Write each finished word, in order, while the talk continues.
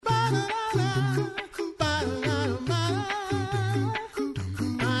You're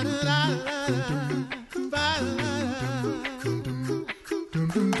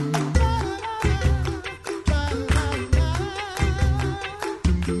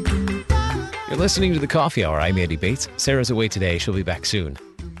listening to The Coffee Hour. I'm Andy Bates. Sarah's away today. She'll be back soon.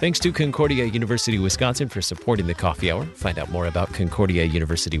 Thanks to Concordia University, Wisconsin for supporting The Coffee Hour. Find out more about Concordia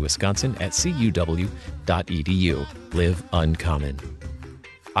University, Wisconsin at cuw.edu. Live uncommon.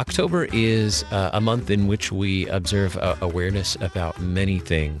 October is a month in which we observe awareness about many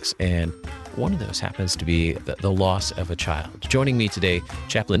things, and one of those happens to be the loss of a child. Joining me today,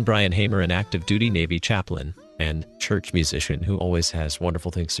 Chaplain Brian Hamer, an active duty Navy chaplain and church musician who always has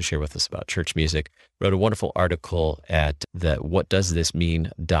wonderful things to share with us about church music, wrote a wonderful article at the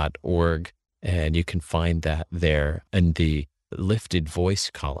whatdoesthismean.org, and you can find that there in the Lifted Voice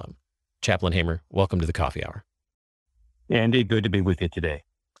column. Chaplain Hamer, welcome to the Coffee Hour. Andy, good to be with you today.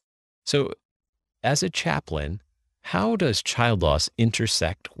 So, as a chaplain, how does child loss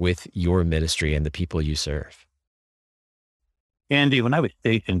intersect with your ministry and the people you serve? Andy, when I was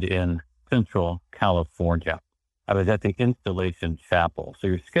stationed in Central California, I was at the installation chapel. So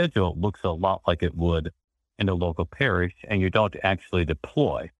your schedule looks a lot like it would in a local parish, and you don't actually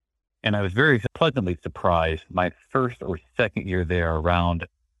deploy. And I was very pleasantly surprised my first or second year there, around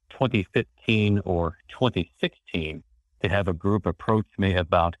 2015 or 2016, to have a group approach me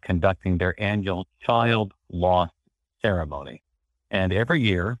about conducting their annual child loss ceremony. And every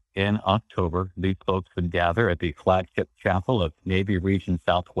year in October, these folks would gather at the flagship chapel of Navy Region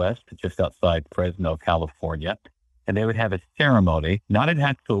Southwest, just outside Fresno, California. And they would have a ceremony, not an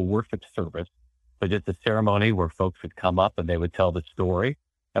actual worship service, but just a ceremony where folks would come up and they would tell the story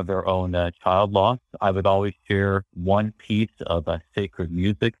of their own child loss. I would always share one piece of sacred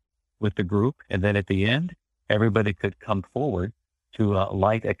music with the group. And then at the end, everybody could come forward to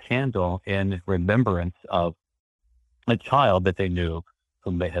light a candle in remembrance of a child that they knew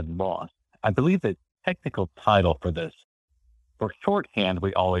whom they had lost. I believe the technical title for this, for shorthand,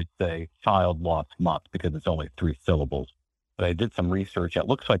 we always say Child Loss Month because it's only 3 syllables. But I did some research. It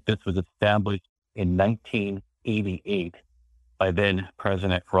looks like this was established in 1988 by then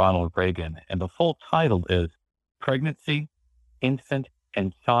President Ronald Reagan. And the full title is Pregnancy, Infant,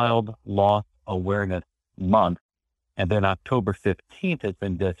 and Child Loss Awareness Month. And then October 15th has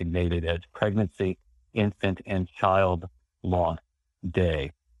been designated as Pregnancy, Infant, and Child Loss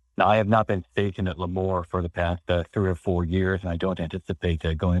Day. Now, I have not been stationed at Lemoore for the past 3 or 4 years, and I don't anticipate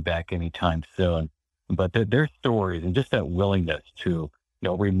going back anytime soon. But their stories and just that willingness to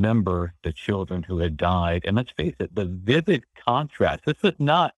remember the children who had died. And let's face it, the vivid contrast. This was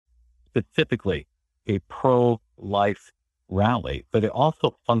not specifically a pro-life rally, but it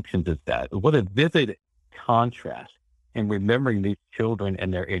also functions as that. What a vivid contrast in remembering these children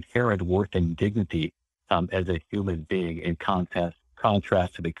and their inherent worth and dignity as a human being in contrast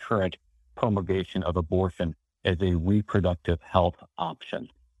to the current promulgation of abortion as a reproductive health option.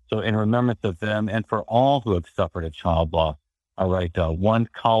 So in remembrance of them and for all who have suffered a child loss, I write one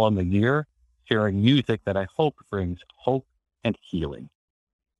column a year sharing music that I hope brings hope and healing.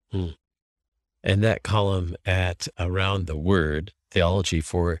 And that column at Around the Word, Theology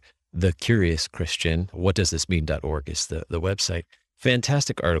for the Curious Christian, whatdoesthismean.org is the website.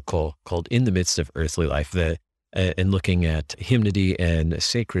 Fantastic article called In the Midst of Earthly Life, and looking at hymnody and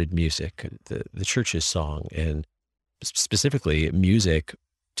sacred music, the church's song, and specifically music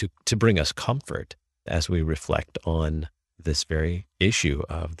to bring us comfort as we reflect on this very issue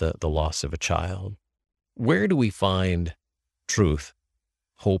of the loss of a child. Where do we find truth,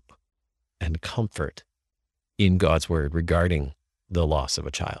 hope, and comfort in God's Word regarding the loss of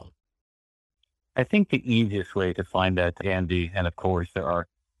a child? I think the easiest way to find that, Andy, and of course there are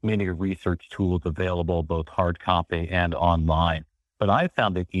many research tools available, both hard copy and online, but I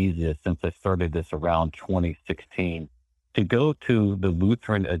found it easiest since I started this around 2016 to go to the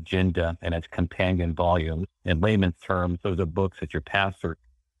Lutheran Agenda and its companion volumes. In layman's terms, those are books that your pastor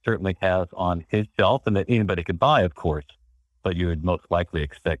certainly has on his shelf and that anybody could buy, of course, but you would most likely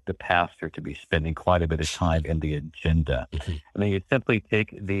expect the pastor to be spending quite a bit of time in the agenda. And then you simply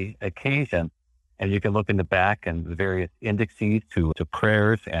take the occasion and you can look in the back and the various indexes to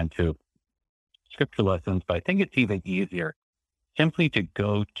prayers and to scripture lessons. But I think it's even easier simply to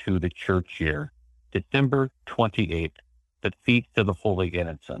go to the church year, December 28th, the Feast of the Holy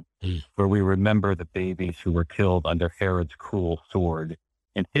Innocents, where we remember the babies who were killed under Herod's cruel sword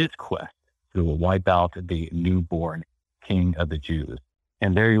in his quest to wipe out the newborn King of the Jews.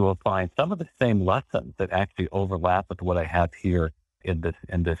 And there you will find some of the same lessons that actually overlap with what I have here in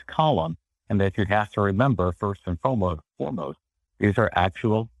this column. And that you have to remember, first and foremost, these are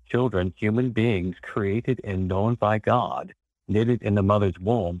actual children, human beings created and known by God, knitted in the mother's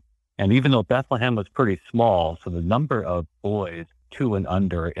womb. And even though Bethlehem was pretty small, so the number of boys 2 and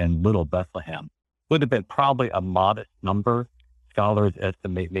under in little Bethlehem would have been probably a modest number. Scholars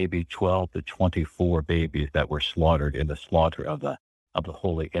estimate maybe 12 to 24 babies that were slaughtered in the slaughter of the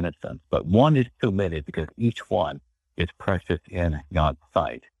Holy Innocents. But one is too many because each one is precious in God's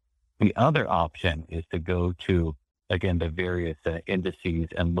sight. The other option is to go to, again, the various indices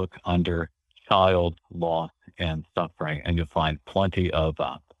and look under child loss and suffering, and you'll find plenty of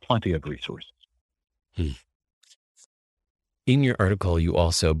resources. In your article, you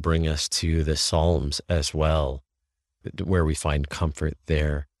also bring us to the Psalms as well, where we find comfort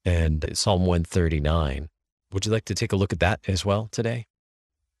there. And Psalm 139. Would you like to take a look at that as well today?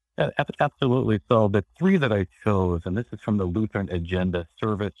 Absolutely. So the three that I chose, and this is from the Lutheran Agenda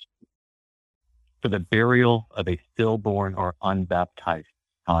Service for the burial of a stillborn or unbaptized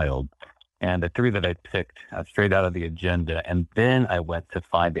child. And the three that I picked straight out of the agenda, and then I went to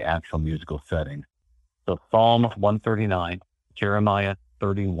find the actual musical setting. So Psalm 139, Jeremiah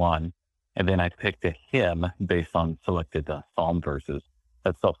 31, and then I picked a hymn based on selected Psalm verses.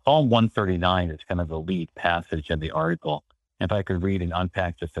 So Psalm 139 is kind of the lead passage in the article. If I could read and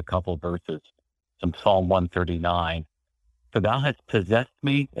unpack just a couple verses from Psalm 139. For thou hast possessed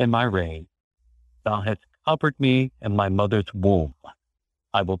me in my reign. Thou hast covered me in my mother's womb.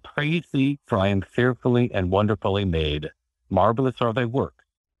 I will praise thee, for I am fearfully and wonderfully made. Marvelous are thy works,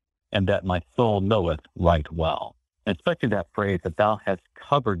 and that my soul knoweth right well. And especially that phrase, that thou hast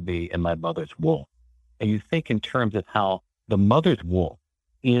covered me in my mother's womb. And you think in terms of how the mother's womb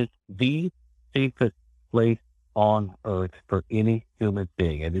is the safest place on earth for any human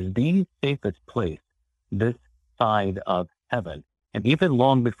being. It is the safest place this side of heaven. And even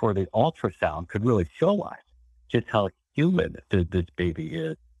long before the ultrasound could really show us just how human this baby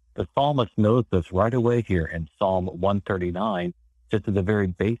is, the psalmist knows this right away here in Psalm 139, just at the very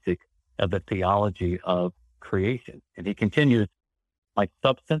basic of the theology of creation. And he continues, my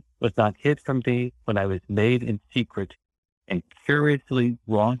substance was not hid from thee when I was made in secret and curiously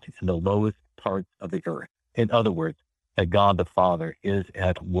wrought in the lowest parts of the earth. In other words, that God the Father is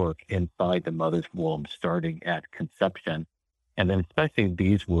at work inside the mother's womb, starting at conception. And then especially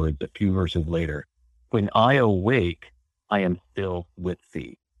these words a few verses later, when I awake, I am still with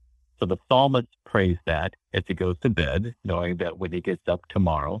thee. So the psalmist prays that as he goes to bed, knowing that when he gets up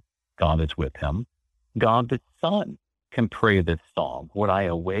tomorrow, God is with him. God the Son can pray this psalm. When I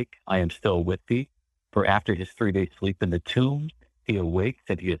awake, I am still with thee. For after his 3-day sleep in the tomb, he awakes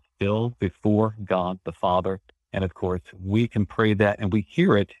and he is still before God the Father. And of course, we can pray that, and we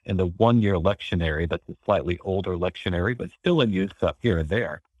hear it in the 1-year lectionary. That's a slightly older lectionary, but still in use up here and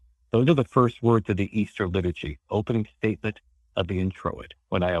there. Those are the first words of the Easter liturgy, opening statement of the introit.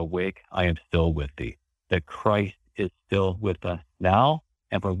 When I awake, I am still with thee. That Christ is still with us now,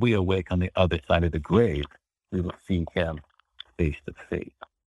 and when we awake on the other side of the grave, we will see him face to face.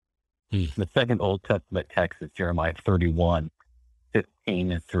 The second Old Testament text is Jeremiah 31,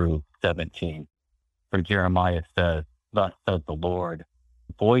 15 through 17. For Jeremiah says, thus says the Lord,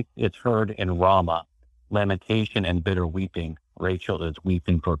 voice is heard in Ramah, lamentation and bitter weeping. Rachel is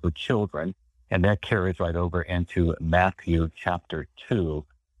weeping for her children. And that carries right over into Matthew chapter 2.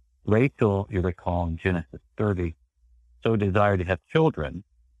 Rachel, you recall in Genesis 30, so desired to have children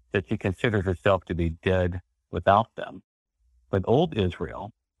that she considered herself to be dead without them. When old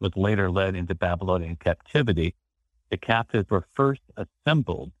Israel was later led into Babylonian captivity, the captives were first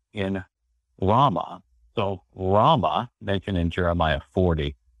assembled in Ramah. So Ramah, mentioned in Jeremiah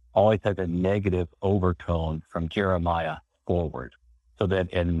 40, always has a negative overtone from Jeremiah forward. So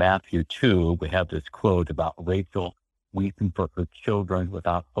that in Matthew 2, we have this quote about Rachel weeping for her children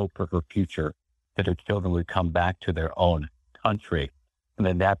without hope for her future, that her children would come back to their own country. And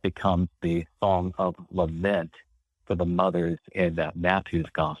then that becomes the song of lament for the mothers in Matthew's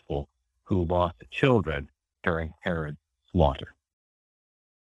gospel who lost children during Herod's slaughter.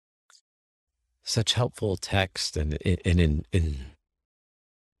 Such helpful text, and in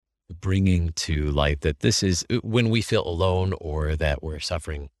bringing to light that this is when we feel alone or that we're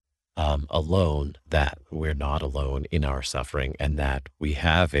suffering alone, that we're not alone in our suffering, and that we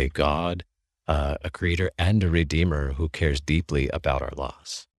have a God, a creator and a redeemer who cares deeply about our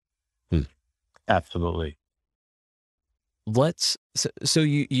loss. Absolutely. So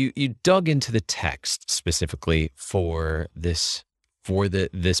you dug into the text specifically for this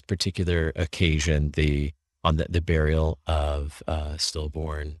particular occasion, the burial of a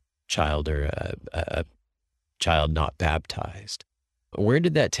stillborn child or a child not baptized. Where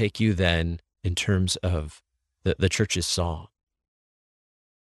did that take you then in terms of the church's song?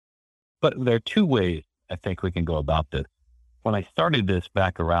 But there are two ways I think we can go about this. When I started this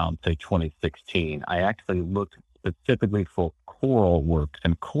back around, say, 2016, I actually looked specifically for choral works,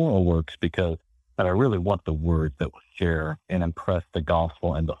 and choral works because I really want the words that will share and impress the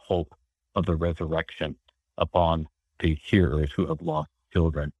gospel and the hope of the resurrection upon the hearers who have lost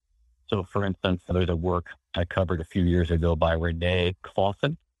children. So, for instance, there's a work I covered a few years ago by Renee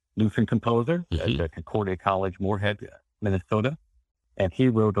Clausen, Lutheran composer at Concordia College, Moorhead, Minnesota. And he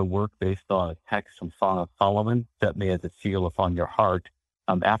wrote a work based on a text from Song of Solomon, "Set me as a seal upon your heart,"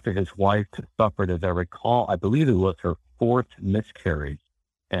 after his wife suffered, as I recall, I believe it was her fourth miscarriage.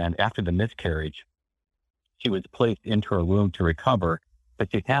 And after the miscarriage, she was placed into a room to recover,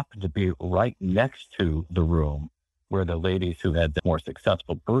 but she happened to be right next to the room where the ladies who had the more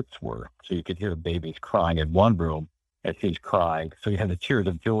successful births were. So you could hear the babies crying in one room as she's crying. So you had the tears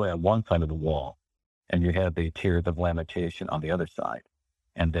of joy on one side of the wall, and you had the tears of lamentation on the other side.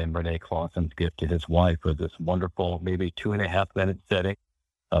 And then Renee Clausen's gift to his wife was this wonderful, maybe 2.5-minute setting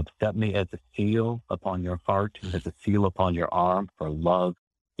of "Set me as a seal upon your heart, as a seal upon your arm, for love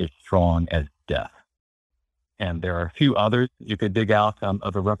is strong as death." And there are a few others you could dig out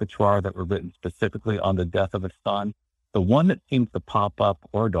of a repertoire that were written specifically on the death of a son. The one that seems to pop up,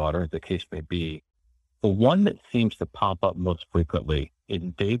 or daughter, as the case may be, the one that seems to pop up most frequently is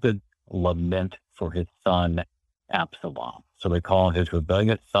David's lament for his son Absalom. So they call his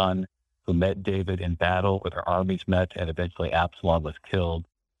rebellious son who met David in battle, where their armies met, and eventually Absalom was killed,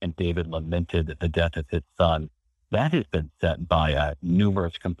 and David lamented the death of his son. That has been set by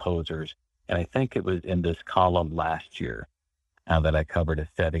numerous composers, and I think it was in this column last year that I covered a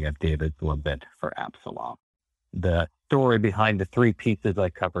setting of David's lament for Absalom. The story behind the three pieces I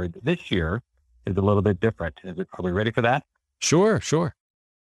covered this year is a little bit different. Are we ready for that? Sure.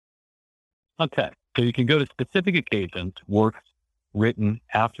 Okay. So you can go to specific occasions, works written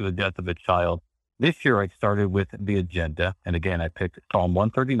after the death of a child. This year I started with the agenda. And again, I picked Psalm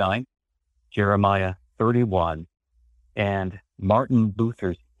 139, Jeremiah 31, and Martin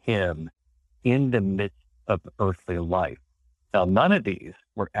Luther's hymn, "In the Midst of Earthly Life." Now, none of these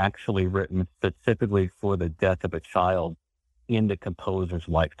were actually written specifically for the death of a child in the composer's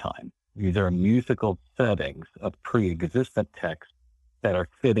lifetime. These are musical settings of pre-existent texts that are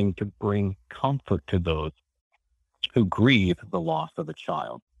fitting to bring comfort to those who grieve the loss of a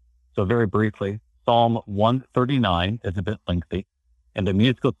child. So very briefly, Psalm 139 is a bit lengthy, and the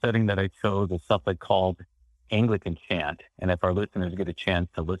musical setting that I chose is something called Anglican chant. And if our listeners get a chance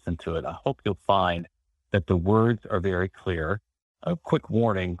to listen to it, I hope you'll find that the words are very clear. A quick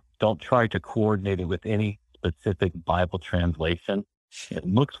warning, don't try to coordinate it with any specific Bible translation. It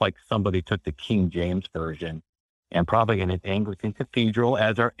looks like somebody took the King James Version, and probably in an Anglican cathedral,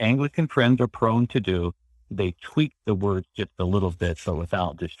 as our Anglican friends are prone to do, they tweak the words just a little bit, but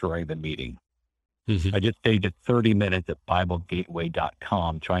without destroying the meaning. I just stayed at 30 minutes at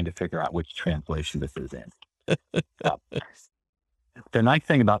BibleGateway.com trying to figure out which translation this is in. The nice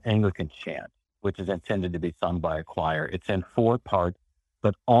thing about Anglican chant, which is intended to be sung by a choir, it's in 4 parts,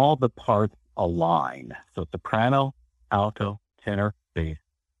 but all the parts align. So soprano, alto, tenor, bass,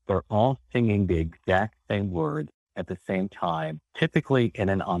 they're all singing the exact same words at the same time, typically in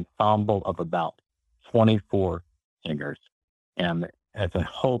an ensemble of about 24 singers. And as I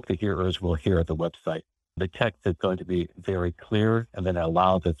hope the hearers will hear at the website, the text is going to be very clear, and then it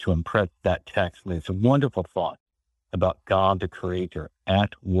allows us to impress that text with this wonderful thought about God, the Creator,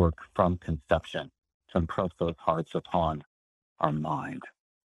 at work from conception to impress those hearts upon our mind.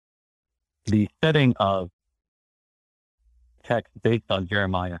 The setting of text based on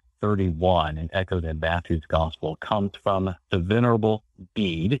Jeremiah 31 and echoed in Matthew's Gospel comes from the Venerable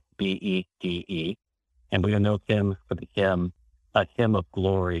Bede, B-E-D-E, and we know him for the hymn, "A Hymn of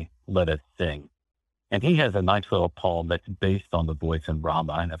Glory, Let Us Sing." And he has a nice little poem that's based on the voice in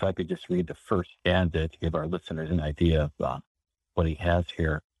Rama. And if I could just read the first stanza to give our listeners an idea of what he has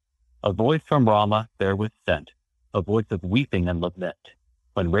here. "A voice from Rama there was sent, a voice of weeping and lament.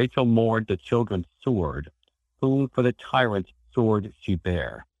 When Rachel mourned the children's sword, whom for the tyrant's sword she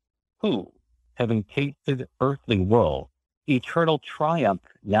bare, who, having tasted earthly woe, eternal triumph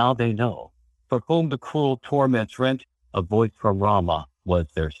now they know, for whom the cruel torments rent, a voice from Rama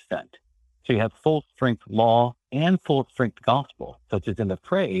was there sent." So you have full strength law and full strength gospel, such as in the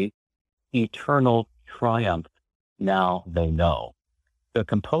phrase, "eternal triumph now they know." The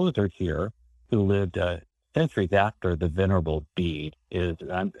composer here, who lived centuries after the Venerable Bede, is,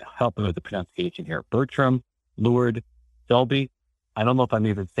 I'm helping with the pronunciation here, Bertram Lourdes Selby. I don't know if I'm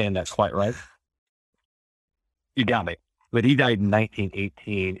even saying that quite right. You got me. But he died in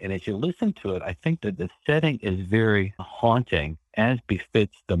 1918. And as you listen to it, I think that the setting is very haunting, as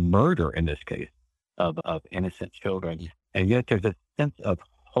befits the murder in this case of innocent children. And yet there's a sense of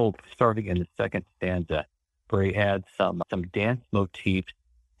hope starting in the second stanza, where he adds some dance motifs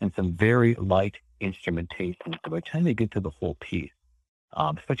and some very light instrumentation. So by the time they get to the whole piece,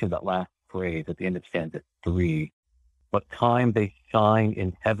 especially that last phrase at the end of stanza 3, what time they shine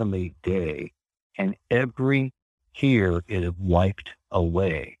in heavenly day, and every tear is wiped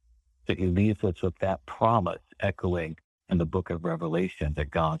away. So he leaves us with that promise echoing in the book of Revelation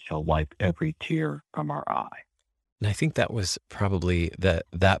that God shall wipe every tear from our eye. And I think that was probably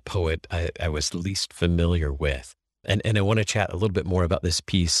that poet I was least familiar with. And I want to chat a little bit more about this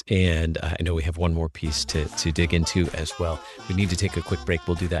piece. And I know we have one more piece to dig into as well. We need to take a quick break.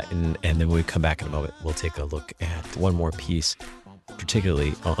 We'll do that. And then when we come back in a moment, we'll take a look at one more piece,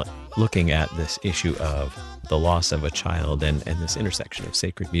 particularly on looking at this issue of the loss of a child and this intersection of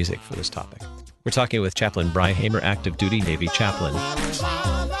sacred music for this topic. We're talking with Chaplain Brian Hamer, active duty Navy chaplain.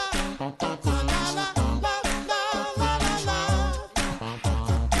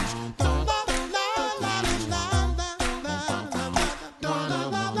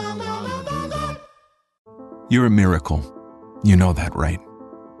 You're a miracle. You know that, right?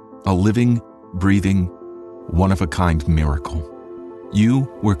 A living, breathing, one-of-a-kind miracle. You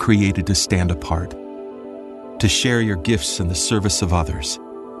were created to stand apart, to share your gifts in the service of others,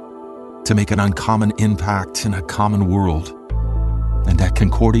 to make an uncommon impact in a common world. And at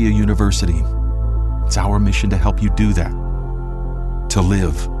Concordia University, it's our mission to help you do that, to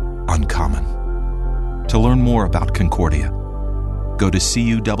live uncommon. To learn more about Concordia, go to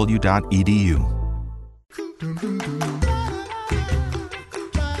cuw.edu.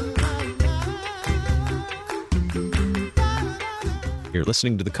 You're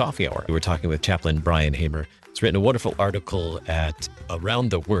listening to The Coffee Hour. We're talking with Chaplain Brian Hamer. He's written a wonderful article at Around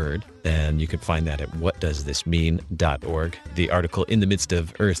the Word, and you can find that at whatdoesthismean.org. The article, In the Midst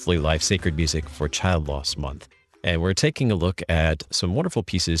of Earthly Life, Sacred Music for Child Loss Month. And we're taking a look at some wonderful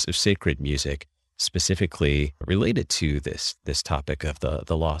pieces of sacred music, specifically related to this topic of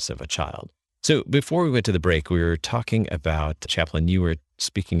the loss of a child. So before we went to the break, we were talking about, Chaplain, you were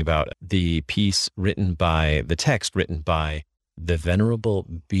speaking about the text written by the Venerable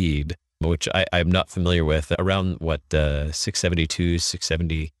Bede, which I'm not familiar with, around 672,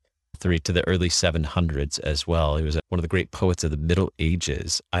 673 to the early 700s as well. He was one of the great poets of the Middle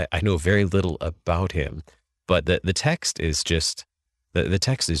Ages. I know very little about him, but the text is just... The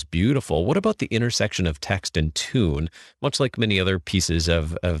text is beautiful. What about the intersection of text and tune? Much like many other pieces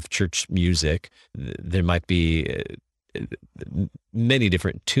of church music, there might be many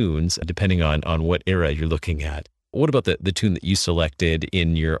different tunes depending on what era you're looking at. What about the tune that you selected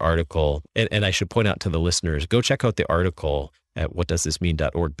in your article? And I should point out to the listeners, go check out the article at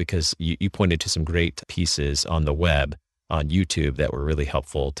whatdoesthismean.org, because you pointed to some great pieces on the web, on YouTube, that were really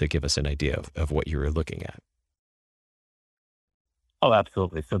helpful to give us an idea of what you were looking at. Oh,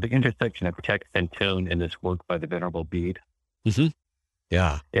 absolutely. So the intersection of text and tune in this work by the Venerable Bede. Mm-hmm.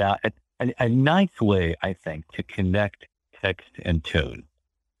 Yeah. Yeah. A nice way, I think, to connect text and tune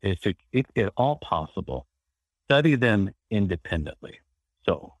is to, if at all possible, study them independently.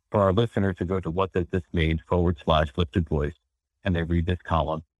 So for our listeners who go to whatdoesthismean.org/lifted voice, and they read this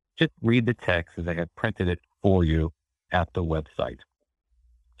column, just read the text as I have printed it for you at the website.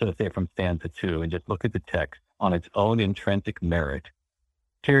 So say from stanza 2, and just look at the text on its own intrinsic merit.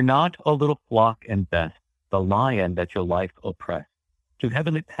 Fear not, O little flock and best, the lion that your life oppressed. To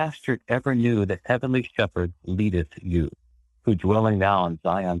heavenly pasture ever new, the heavenly shepherd leadeth you, who dwelling now on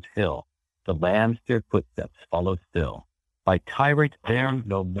Zion's hill, the lambs their footsteps follow still. By tyrant there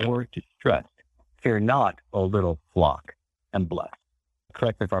no more distressed. Fear not, O little flock and blessed.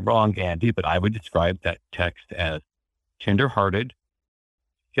 Correct me if I'm wrong, Andy, but I would describe that text as tender-hearted,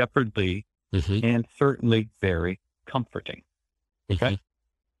 shepherdly, and certainly very comforting. Okay.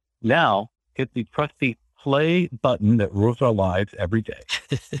 Now, hit the trusty play button that rules our lives every day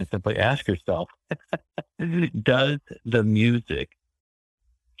and simply ask yourself, does the music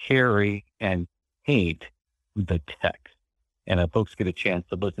carry and paint the text? And if folks get a chance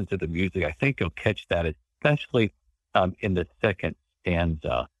to listen to the music, I think you'll catch that, especially in the second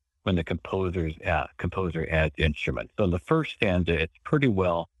stanza when the composer adds instruments. So in the first stanza, it's pretty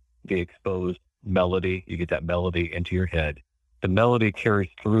well the exposed melody. You get that melody into your head. The melody carries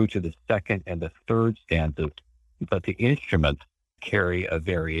through to the second and the third stanzas, but the instruments carry a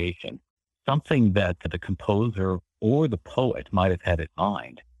variation. Something that the composer or the poet might have had in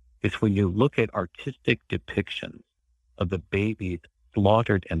mind is when you look at artistic depictions of the babies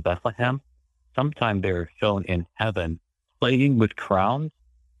slaughtered in Bethlehem, sometimes they're shown in heaven playing with crowns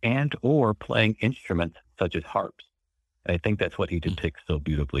and or playing instruments such as harps. And I think that's what he depicts so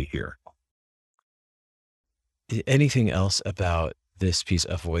beautifully here. Anything else about this piece,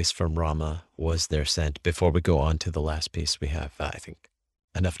 A Voice from Rama Was There Sent, before we go on to the last piece? We have, I think,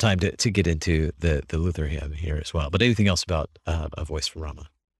 enough time to get into the Luther hymn here as well. But anything else about A Voice from Rama?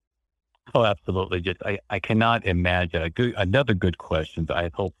 Oh, absolutely. Just I cannot imagine another good question that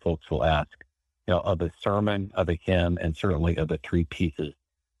I hope folks will ask, of the sermon, of the hymn, and certainly of the three pieces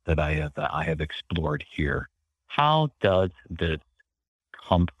that I have explored here. How does this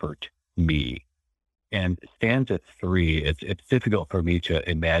comfort me? And stanza 3, it's difficult for me to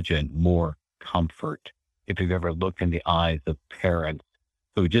imagine more comfort if you've ever looked in the eyes of parents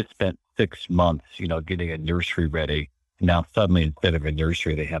who just spent 6 months, getting a nursery ready. Now suddenly, instead of a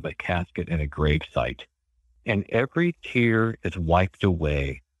nursery, they have a casket and a gravesite. And every tear is wiped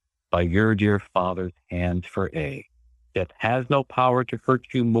away by your dear Father's hand for aye. Death has no power to hurt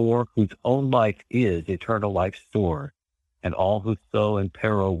you more, whose own life is eternal life's store. And all who sow in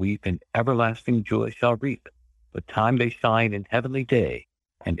peril weep, and everlasting joy shall reap. But time may shine in heavenly day,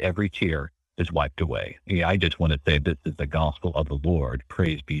 and every tear is wiped away. Yeah, I just want to say this is the gospel of the Lord.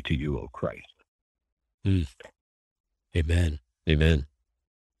 Praise be to you, O Christ. Amen. Amen.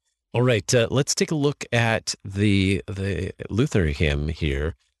 All right, let's take a look at the Luther hymn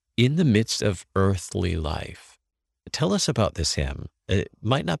here, In the Midst of Earthly Life. Tell us about this hymn. It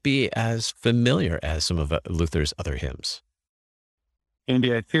might not be as familiar as some of Luther's other hymns.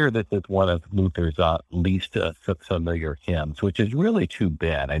 Andy, I fear that this is one of Luther's least familiar hymns, which is really too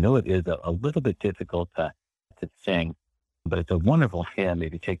bad. I know it is a little bit difficult to sing, but it's a wonderful hymn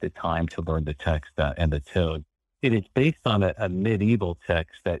if you take the time to learn the text and the tune. It is based on a medieval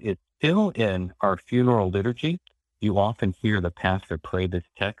text that is still in our funeral liturgy. You often hear the pastor pray this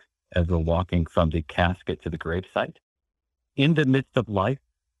text as we're walking from the casket to the gravesite. In the midst of life,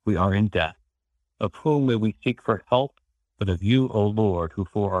 we are in death. Of whom may we seek for help, but of you, O Lord, who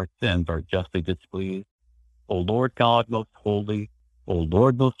for our sins are justly displeased. O Lord God most holy, O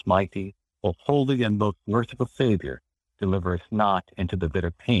Lord most mighty, O holy and most merciful Savior, deliver us not into the bitter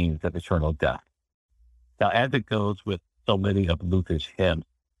pains of eternal death. Now, as it goes with so many of Luther's hymns,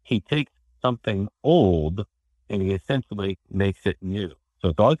 he takes something old and he essentially makes it new. So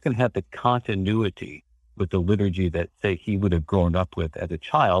it's always going to have the continuity with the liturgy that, say, he would have grown up with as a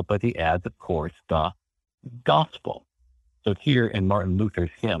child, but he adds, of course, the gospel. So here in Martin Luther's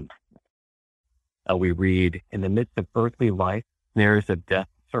hymn, we read, In the midst of earthly life, snares of death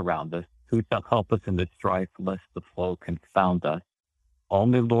surround us. Who shall help us in the strife, lest the foe confound us?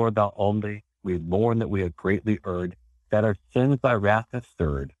 Only, Lord, thou only, we mourn that we have greatly erred, that our sins thy wrath have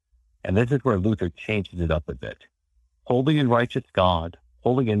stirred. And this is where Luther changes it up a bit. Holy and righteous God,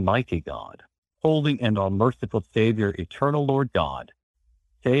 holy and mighty God, holy and all merciful Savior, eternal Lord God,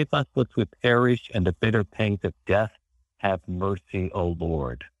 save us lest we perish in the bitter pangs of death. Have mercy, O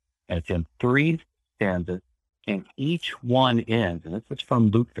Lord. And it's in 3 stanzas, and each one ends, and this is from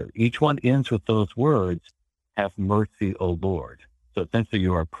Luther, each one ends with those words, have mercy, O Lord. So essentially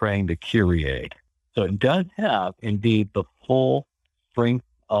you are praying the Kyrie. So it does have, indeed, the full strength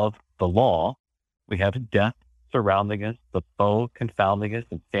of the law. We have death surrounding us, the foe confounding us,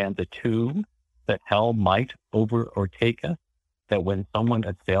 in stanza 2, that hell might overtake us, that when someone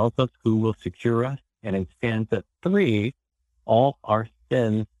assails us, who will secure us? And in stanza 3, all our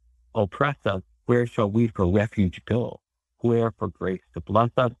sins oppress us. Where shall we for refuge go? Where for grace to bless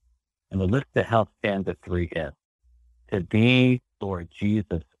us? And the list of how stanza 3 is. To thee, Lord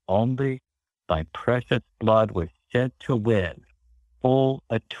Jesus, only thy precious blood was shed to win full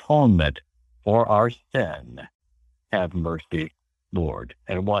atonement for our sin. Have mercy, Lord.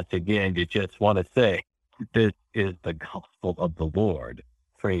 And once again, you just want to say, this is the gospel of the Lord.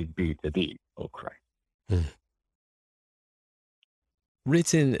 Praise be to thee, O Christ.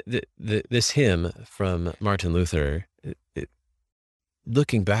 Written, this hymn from Martin Luther,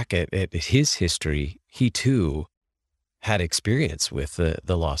 looking back at his history, he too had experience with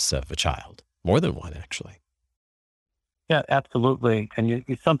the loss of a child, more than one, actually. Yeah, absolutely. And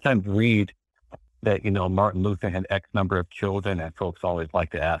you sometimes read that, Martin Luther had X number of children, and folks always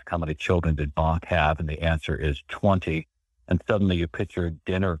like to ask, how many children did Bach have? And the answer is 20. And suddenly you picture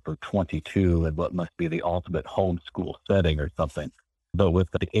dinner for 22 and what must be the ultimate homeschool setting or something. Though with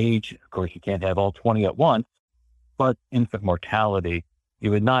the age, of course, you can't have all 20 at once, but infant mortality,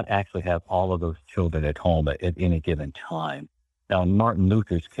 you would not actually have all of those children at home at any given time. Now, in Martin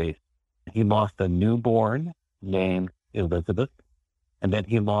Luther's case, he lost a newborn named Elizabeth, and then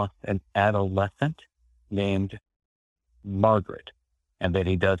he lost an adolescent named Margaret. and that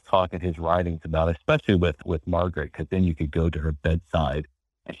he does talk in his writings about, especially with Margaret, because then you could go to her bedside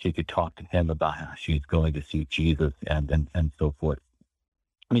and she could talk to him about how she's going to see Jesus and so forth.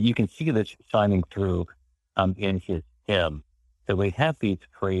 I mean, you can see this shining through in his hymn. So we have these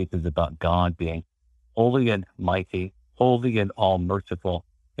phrases about God being holy and mighty, holy and all merciful.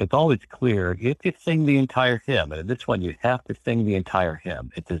 It's always clear if you sing the entire hymn, and this one you have to sing the entire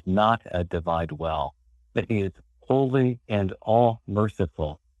hymn. It does not divide well, that he is holy and all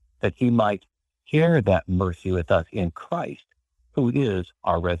merciful, that he might share that mercy with us in Christ, who is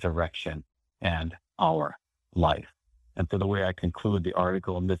our resurrection and our life. And so the way I conclude the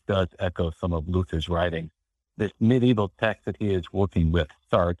article, and this does echo some of Luther's writing, this medieval text that he is working with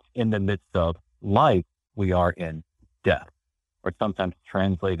starts in the midst of life, we are in death, or sometimes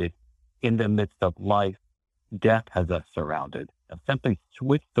translated, in the midst of life, death has us surrounded. Now simply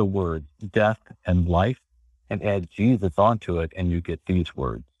switch the words death and life and add Jesus onto it, and you get these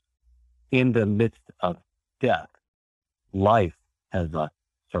words. In the midst of death, life has us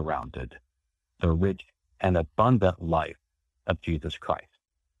surrounded, the rich and abundant life of Jesus Christ.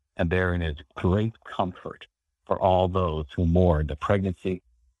 And therein is great comfort for all those who mourn the pregnancy,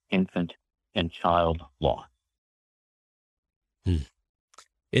 infant, and child loss.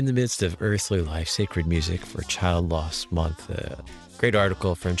 In the midst of earthly life, sacred music for Child Loss Month. Great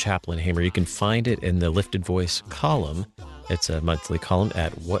article from Chaplain Hamer. You can find it in the Lifted Voice column. It's a monthly column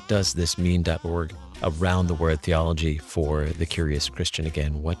at whatdoesthismean.org. Around the Word Theology for the Curious Christian.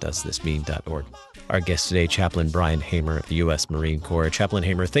 Again, whatdoesthismean.org. Our guest today, Chaplain Brian Hamer of the U.S. Marine Corps. Chaplain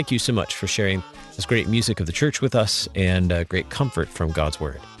Hamer, thank you so much for sharing this great music of the church with us and great comfort from God's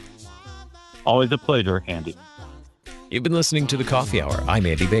Word. Always a pleasure, Andy. You've been listening to The Coffee Hour. I'm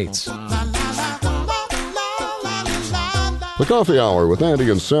Andy Bates. The Coffee Hour with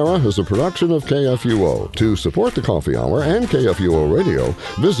Andy and Sarah is a production of KFUO. To support The Coffee Hour and KFUO Radio,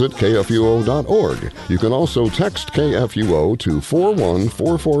 visit KFUO.org. You can also text KFUO to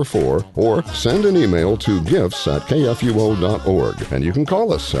 41444 or send an email to gifts@KFUO.org. And you can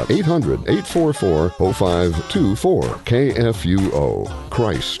call us at 800-844-0524. KFUO.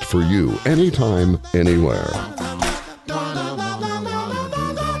 Christ for you, anytime, anywhere.